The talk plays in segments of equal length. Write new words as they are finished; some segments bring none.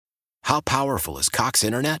How powerful is Cox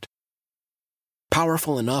Internet?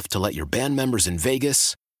 Powerful enough to let your band members in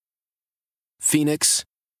Vegas, Phoenix,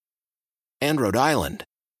 and Rhode Island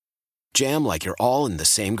jam like you're all in the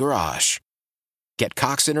same garage. Get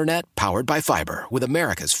Cox Internet powered by fiber with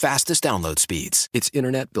America's fastest download speeds. It's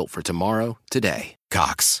internet built for tomorrow, today.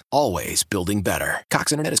 Cox, always building better.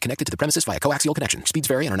 Cox Internet is connected to the premises via coaxial connection. Speeds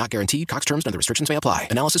vary and are not guaranteed. Cox terms and other restrictions may apply.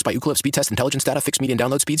 Analysis by Ookla Speed Test Intelligence Data. Fixed median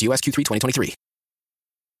download speeds. US Q3 2023.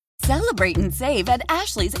 Celebrate and save at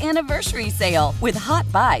Ashley's Anniversary Sale. With Hot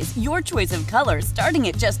Buys, your choice of colors starting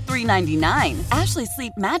at just $3.99. Ashley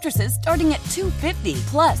Sleep mattresses starting at $2.50.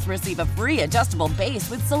 Plus, receive a free adjustable base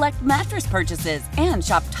with select mattress purchases. And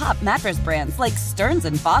shop top mattress brands like Stearns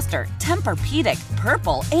 & Foster, Tempur-Pedic,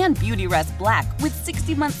 Purple, and Beautyrest Black with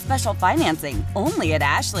 60-month special financing. Only at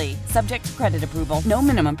Ashley. Subject to credit approval. No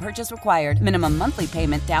minimum purchase required. Minimum monthly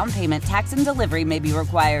payment, down payment, tax, and delivery may be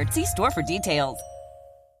required. See store for details.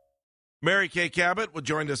 Mary Kay Cabot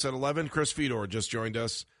joined us at 11. Chris Fedor just joined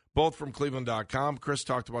us, both from Cleveland.com. Chris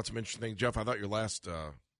talked about some interesting things. Jeff, I thought your last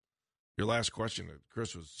question,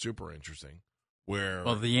 Chris, was super interesting.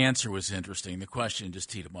 Well, the answer was interesting. The question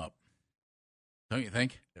just teed him up. Don't you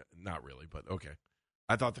think? Yeah, not really, but okay.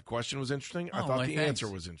 I thought the question was interesting. I thought the answer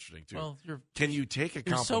was interesting, too. Well, can you take a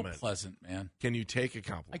compliment? You're so pleasant, man. Can you take a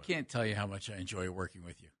compliment? I can't tell you how much I enjoy working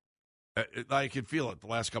with you. I can feel it the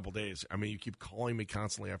last couple of days. I mean, you keep calling me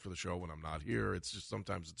constantly after the show when I'm not here. It's just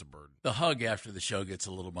sometimes it's a burden. The hug after the show gets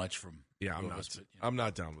a little much from I'm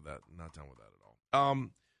not down with that. I'm not down with that at all.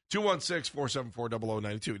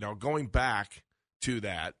 216-474-0092. Now, going back to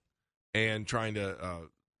that and trying to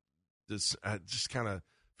just kind of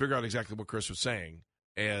figure out exactly what Chris was saying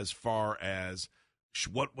as far as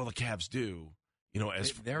what will the Cavs do,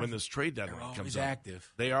 when this trade deadline comes up.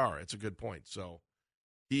 Active. They are. It's a good point. So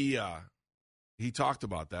he talked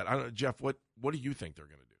about that. Jeff, what do you think they're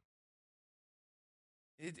going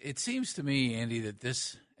to do? It seems to me, Andy, that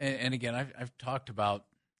this, and again, I've talked about,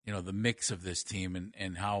 the mix of this team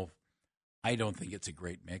and how I don't think it's a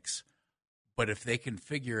great mix. But if they can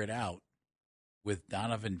figure it out with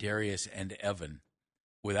Donovan, Darius, and Evan,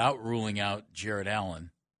 without ruling out Jared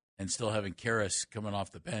Allen and still having Karras coming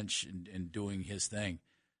off the bench and doing his thing,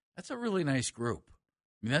 that's a really nice group.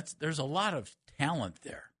 I mean, there's a lot of talent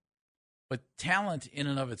there. But talent in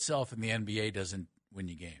and of itself in the NBA doesn't win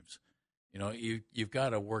you games. You've got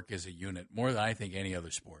to work as a unit more than I think any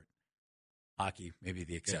other sport. Hockey, maybe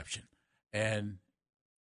the exception. Yeah. And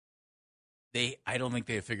I don't think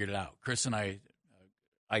they have figured it out. Chris and I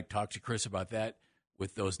talked to Chris about that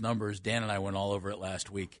with those numbers. Dan and I went all over it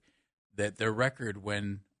last week, that their record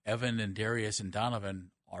when Evan and Darius and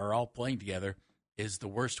Donovan are all playing together is the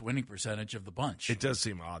worst winning percentage of the bunch. It does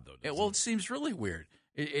seem odd, though. It seems really weird.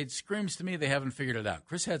 It screams to me they haven't figured it out.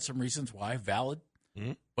 Chris had some reasons why, valid,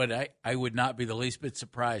 but I would not be the least bit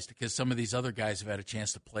surprised because some of these other guys have had a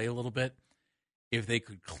chance to play a little bit if they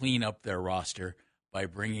could clean up their roster by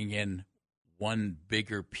bringing in one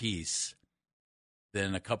bigger piece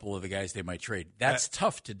than a couple of the guys they might trade. That's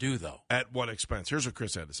tough to do, though. At what expense? Here's what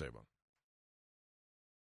Chris had to say about it.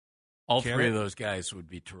 All three of those guys would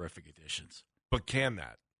be terrific additions. But can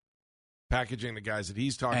that? Packaging the guys that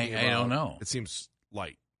he's talking about? I don't know. It seems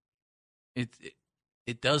light.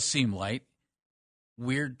 It does seem light.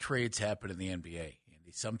 Weird trades happen in the NBA,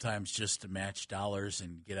 Andy. Sometimes just to match dollars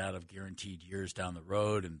and get out of guaranteed years down the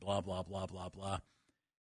road and blah, blah, blah, blah, blah.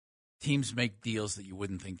 Teams make deals that you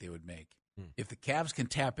wouldn't think they would make. If the Cavs can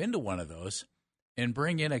tap into one of those and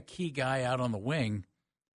bring in a key guy out on the wing,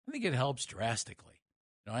 I think it helps drastically.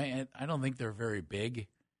 I don't think they're very big.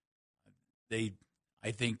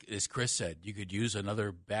 I think, as Chris said, you could use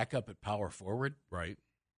another backup at power forward. Right.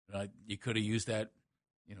 You could have used that.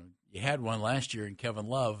 You had one last year in Kevin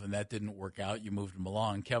Love, and that didn't work out. You moved him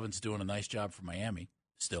along. Kevin's doing a nice job for Miami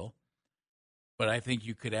still. But I think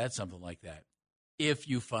you could add something like that if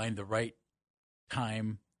you find the right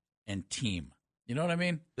time and team. You know what I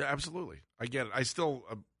mean? Yeah, absolutely. I get it. I still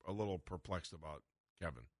a little perplexed about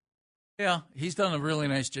Kevin. Yeah, he's done a really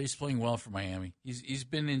nice job. He's playing well for Miami. He's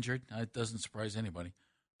been injured. It doesn't surprise anybody.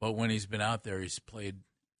 But when he's been out there, he's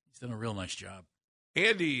done a real nice job.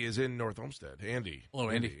 Andy is in North Homestead. Andy.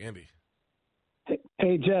 Hello, Andy.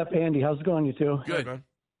 Hey, Jeff, Andy, how's it going, you two? Good, man.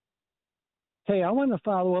 Hey, I want to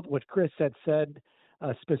follow up what Chris had said,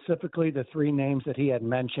 specifically the three names that he had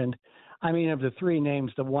mentioned. I mean, of the three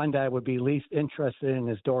names, the one that I would be least interested in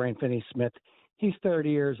is Dorian Finney-Smith. He's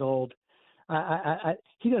 30 years old.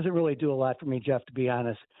 He doesn't really do a lot for me, Jeff, to be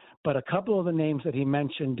honest. But a couple of the names that he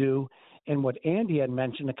mentioned do, and what Andy had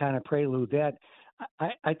mentioned to kind of prelude that,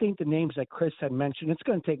 I think the names that Chris had mentioned, it's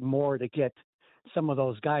going to take more to get some of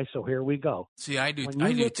those guys. So here we go. See, I do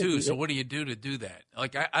too. So what do you do to do that?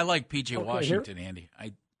 Like I like P.J. Washington, Andy.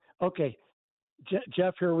 Okay,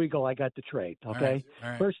 Jeff, here we go. I got the trade. Okay, all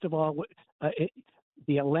right. First of all,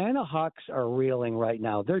 the Atlanta Hawks are reeling right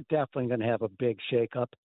now. They're definitely going to have a big shakeup.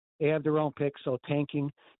 They have their own pick, so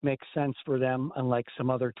tanking makes sense for them, unlike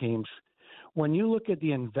some other teams. When you look at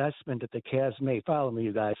the investment that the Cavs made, follow me,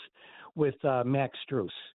 you guys, with Max Strus.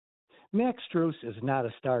 Max Strus is not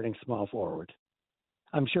a starting small forward.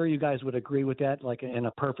 I'm sure you guys would agree with that, like in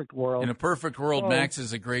a perfect world. In a perfect world, Max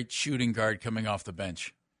is a great shooting guard coming off the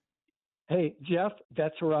bench. Hey, Jeff,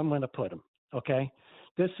 that's where I'm going to put him, okay?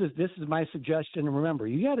 This is my suggestion. And remember,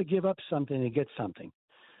 you got to give up something to get something.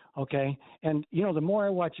 Okay. And, the more I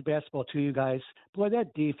watch basketball too, you guys, boy,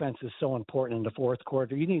 that defense is so important in the fourth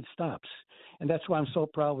quarter. You need stops. And that's why I'm so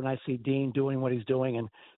proud when I see Dean doing what he's doing and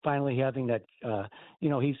finally having that,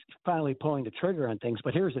 he's finally pulling the trigger on things.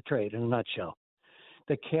 But here's the trade in a nutshell.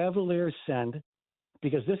 The Cavaliers send,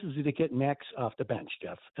 because this is to get Max off the bench,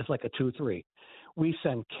 Jeff. It's like a 2-3. We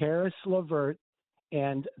send Karis LeVert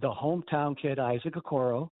and the hometown kid, Isaac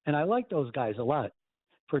Okoro. And I like those guys a lot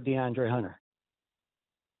for DeAndre Hunter.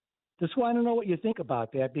 Just want to know what you think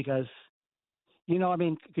about that because,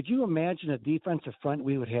 could you imagine a defensive front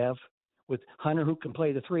we would have with Hunter who can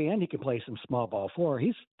play the 3 and he can play some small ball 4?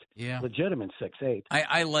 He's legitimate 6'8".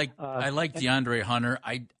 I like DeAndre Hunter.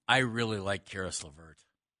 I really like Karis LeVert.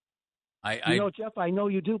 Jeff, I know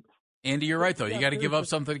you do. Andy, you're right, though. You got to give up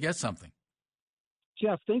something to get something.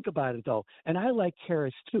 Jeff, think about it, though. And I like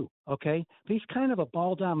Karis, too, okay? But he's kind of a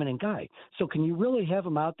ball-dominant guy. So can you really have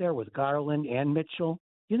him out there with Garland and Mitchell?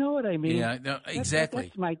 You know what I mean? Yeah, no, exactly.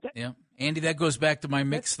 Yeah, Andy, that goes back to my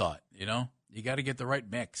mix thought. You got to get the right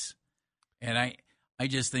mix, and I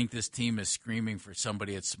just think this team is screaming for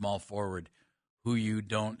somebody at small forward who you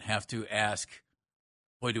don't have to ask,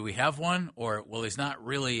 boy, do we have one? Or well, he's not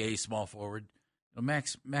really a small forward.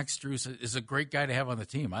 Max Strus is a great guy to have on the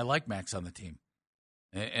team. I like Max on the team,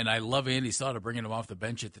 and I love Andy's thought of bringing him off the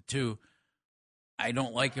bench at the 2. I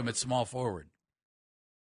don't like him at small forward.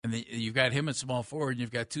 And you've got him at small forward, and you've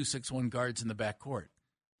got 2 6'1" guards in the backcourt.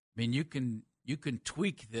 I mean, you can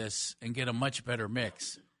tweak this and get a much better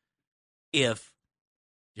mix if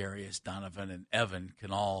Darius, Donovan, and Evan can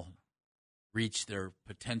all reach their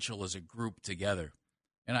potential as a group together.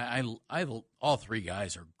 And I all 3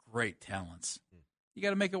 guys are great talents. You got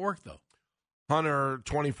to make it work, though. Hunter,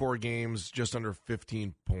 24 games, just under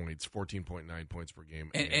 15 points, 14.9 points per game.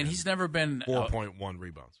 And he's never been 4.1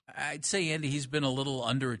 rebounds. I'd say, Andy, he's been a little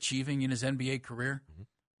underachieving in his NBA career,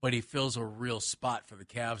 but he fills a real spot for the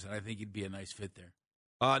Cavs, and I think he'd be a nice fit there.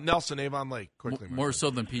 Nelson, Avon Lake, quickly. More so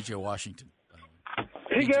than P.J. Washington.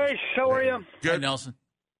 Hey, guys, how are you? Good. Hi, Nelson.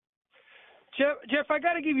 Jeff, I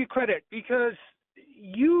got to give you credit because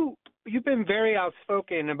you've been very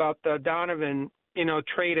outspoken about the Donovan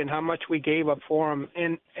trade and how much we gave up for him.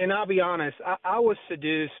 And I'll be honest, I was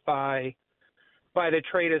seduced by the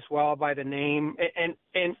trade as well, by the name.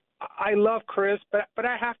 And I love Chris, but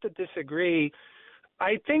I have to disagree.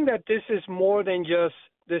 I think that this is more than just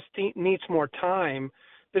this team needs more time.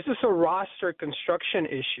 This is a roster construction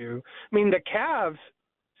issue. I mean, the Cavs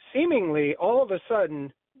seemingly all of a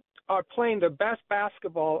sudden are playing the best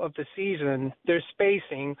basketball of the season. They're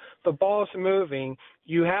spacing. The ball's moving.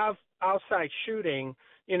 You have outside shooting.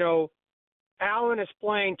 Allen is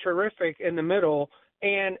playing terrific in the middle.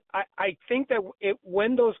 And I think that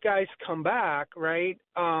when those guys come back, right,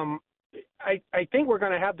 I think we're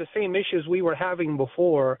going to have the same issues we were having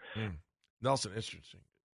before. Nelson, interesting.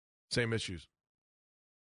 Same issues.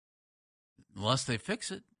 Unless they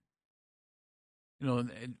fix it.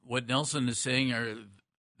 What Nelson is saying are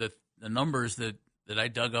the numbers that I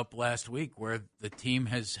dug up last week where the team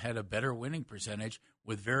has had a better winning percentage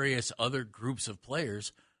with various other groups of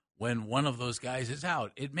players when one of those guys is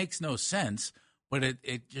out. It makes no sense, but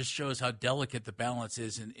it just shows how delicate the balance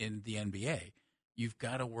is in the NBA. You've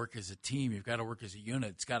got to work as a team. You've got to work as a unit.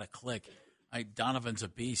 It's got to click. Donovan's a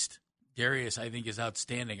beast. Darius, I think, is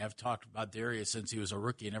outstanding. I've talked about Darius since he was a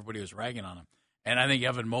rookie, and everybody was ragging on him. And I think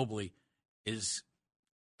Evan Mobley is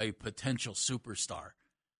a potential superstar.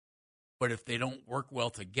 But if they don't work well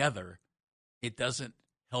together, it doesn't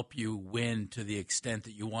help you win to the extent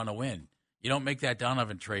that you want to win. You don't make that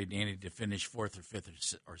Donovan trade, Andy, to finish 4th or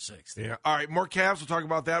 5th or 6th. Yeah. All right, more Cavs. We'll talk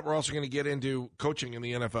about that. We're also going to get into coaching in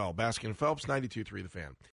the NFL. Baskin Phelps, 92.3 The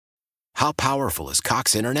Fan. How powerful is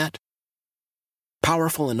Cox Internet?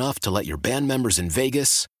 Powerful enough to let your band members in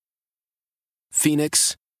Vegas,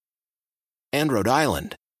 Phoenix, and Rhode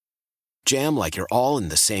Island jam like you're all in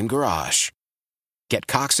the same garage. Get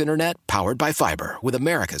Cox Internet powered by fiber with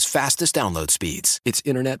America's fastest download speeds. It's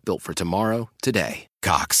internet built for tomorrow, today.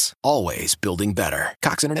 Cox, always building better.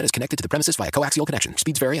 Cox Internet is connected to the premises via coaxial connection.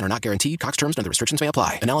 Speeds vary and are not guaranteed. Cox terms and other restrictions may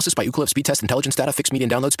apply. Analysis by Ookla Speed Test Intelligence Data. Fixed median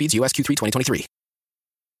download speeds. US Q3 2023.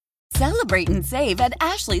 Celebrate and save at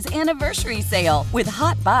Ashley's Anniversary Sale. With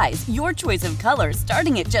Hot Buys, your choice of colors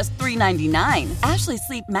starting at just $3.99. Ashley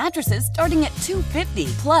Sleep mattresses starting at $2.50.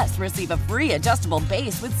 Plus, receive a free adjustable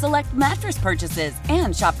base with select mattress purchases.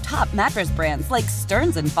 And shop top mattress brands like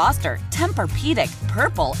Stearns & Foster, Tempur-Pedic,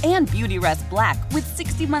 Purple, and Beautyrest Black with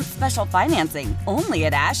 60-month special financing. Only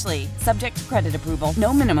at Ashley. Subject to credit approval.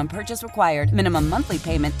 No minimum purchase required. Minimum monthly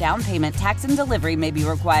payment, down payment, tax, and delivery may be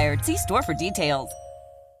required. See store for details.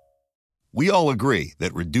 We all agree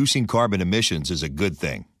that reducing carbon emissions is a good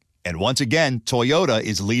thing. And once again, Toyota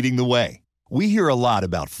is leading the way. We hear a lot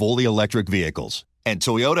about fully electric vehicles, and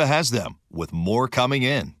Toyota has them, with more coming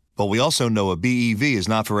in. But we also know a BEV is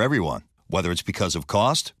not for everyone, whether it's because of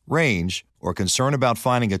cost, range, or concern about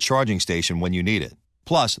finding a charging station when you need it.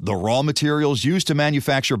 Plus, the raw materials used to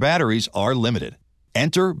manufacture batteries are limited.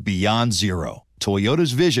 Enter Beyond Zero,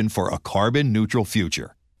 Toyota's vision for a carbon-neutral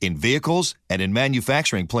future. In vehicles and in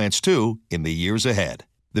manufacturing plants, too, in the years ahead.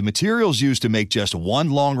 The materials used to make just one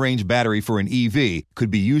long-range battery for an EV could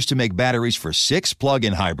be used to make batteries for 6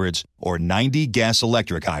 plug-in hybrids or 90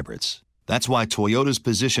 gas-electric hybrids. That's why Toyota's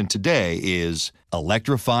position today is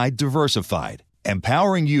electrified, diversified,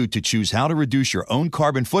 empowering you to choose how to reduce your own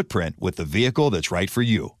carbon footprint with the vehicle that's right for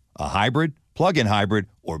you, a hybrid, plug-in hybrid,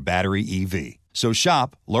 or battery EV. So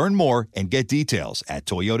shop, learn more, and get details at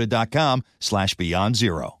toyota.com/beyond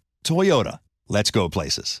zero. Toyota, let's go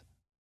places.